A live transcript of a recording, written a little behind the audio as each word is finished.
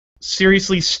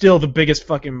seriously still the biggest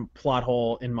fucking plot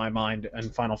hole in my mind in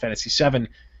Final Fantasy VII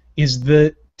is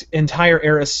the entire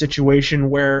Aerith situation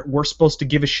where we're supposed to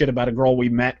give a shit about a girl we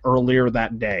met earlier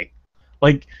that day.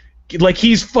 Like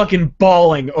he's fucking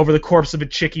bawling over the corpse of a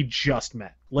chick he just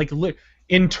met. Like,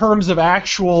 in terms of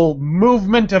actual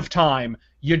movement of time,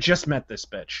 you just met this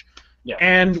bitch. Yeah.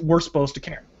 And we're supposed to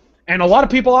care. And a lot of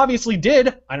people obviously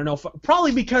did. I don't know,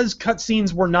 probably because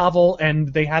cutscenes were novel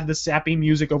and they had the sappy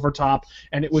music over top,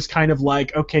 and it was kind of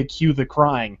like, okay, cue the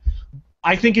crying.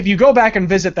 I think if you go back and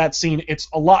visit that scene, it's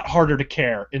a lot harder to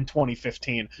care in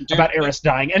 2015 about Aerith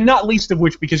dying, and not least of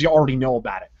which because you already know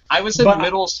about it. I was in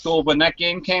middle school when that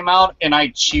game came out, and I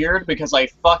cheered because I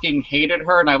fucking hated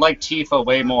her, and I liked Tifa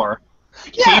way more.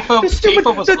 Yeah,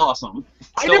 Tifa was awesome.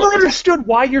 I never understood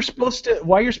why you're supposed to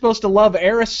love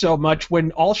Aerith so much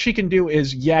when all she can do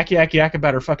is yak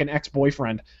about her fucking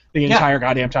ex-boyfriend the entire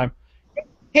goddamn time.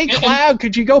 Hey Cloud,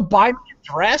 could you go buy me a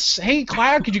dress? Hey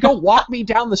Cloud, could you go walk me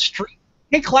down the street?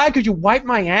 Hey Cloud, could you wipe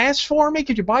my ass for me?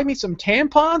 Could you buy me some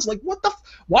tampons? Like, what the?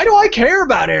 Why do I care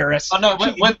about Aerith? Oh no,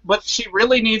 what she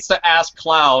really needs to ask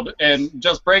Cloud and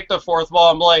just break the fourth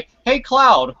wall and be like, hey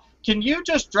Cloud, can you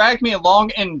just drag me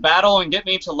along in battle and get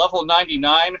me to level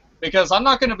 99? Because I'm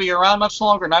not going to be around much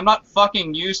longer and I'm not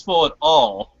fucking useful at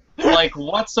all. Like,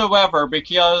 whatsoever,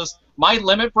 because my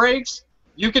limit breaks,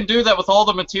 you can do that with all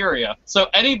the materia. So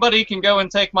anybody can go and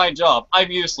take my job.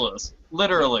 I'm useless.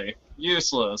 Literally.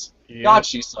 Useless. Yeah. God,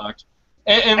 she sucked.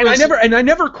 I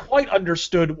never quite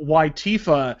understood why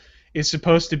Tifa is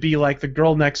supposed to be like the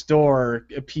girl next door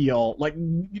appeal. Like,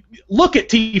 look at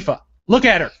Tifa. Look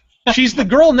at her. She's the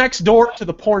girl next door to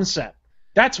the porn set.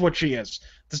 That's what she is.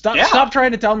 Stop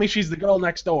trying to tell me she's the girl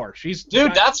next door.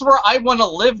 Dude, that's where I want to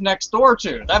live next door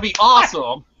to. That'd be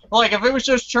awesome. Like, if it was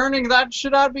just churning that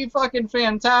shit out, it'd be fucking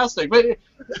fantastic. But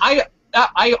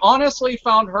I honestly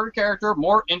found her character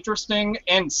more interesting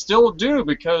and still do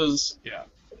because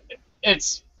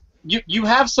it's you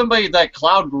have somebody that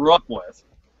Cloud grew up with.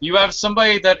 You have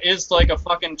somebody that is like a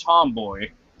fucking tomboy.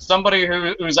 Somebody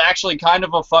who's actually kind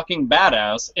of a fucking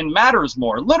badass and matters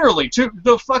more, literally, to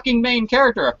the fucking main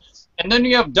character. And then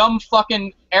you have dumb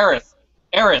fucking Aerith,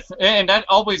 and that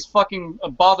always fucking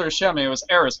bothers Shemi. It was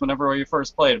Aerith whenever we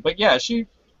first played it. But yeah, she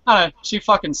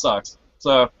fucking sucks.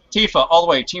 So Tifa, all the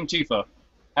way, Team Tifa,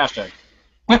 hashtag.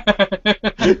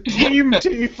 Team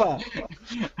Tifa.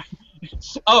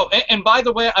 Oh, and by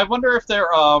the way, I wonder if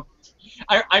they're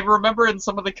I remember in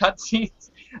some of the cutscenes,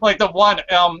 like the one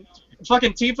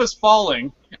fucking Tifa's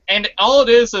falling, and all it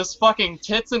is fucking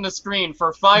tits in the screen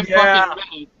for 5 fucking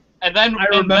minutes, and then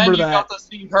you got to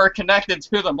see her connected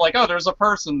to them, like, oh, there's a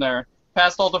person there,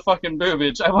 past all the fucking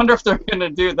boobage. I wonder if they're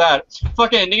gonna do that.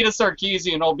 Fucking Anita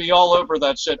Sarkeesian will be all over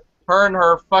that shit. Her and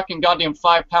her fucking goddamn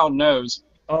 5-pound nose.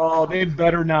 Oh, they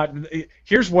better not.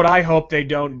 Here's what I hope they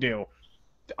don't do.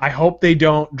 I hope they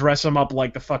don't dress them up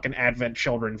like the fucking Advent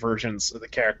Children versions of the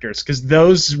characters, because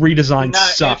those redesigns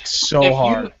sucked so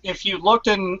hard. If you looked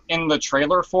in the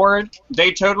trailer for it,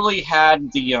 they totally had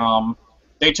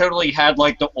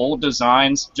like the old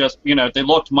designs. Just, you know, they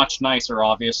looked much nicer,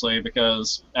 obviously,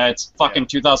 because it's fucking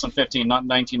 2015, not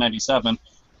 1997.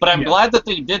 But I'm glad that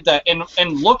they did that.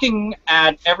 And looking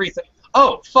at everything.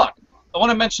 Oh fuck! I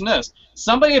want to mention this.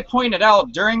 Somebody had pointed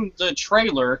out during the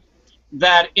trailer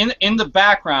that in the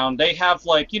background they have,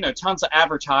 like, you know, tons of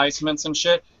advertisements and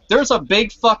shit. There's a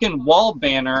big fucking wall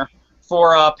banner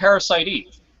for Parasite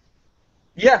Eve.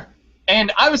 Yeah.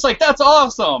 And I was like, that's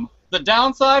awesome. The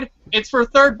downside, it's for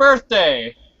 3rd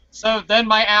birthday. So then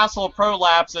my asshole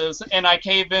prolapses and I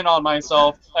cave in on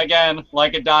myself again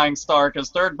like a dying star,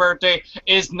 because 3rd birthday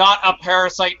is not a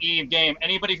Parasite Eve game.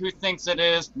 Anybody who thinks it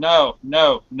is, no,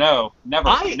 never.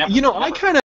 I kind of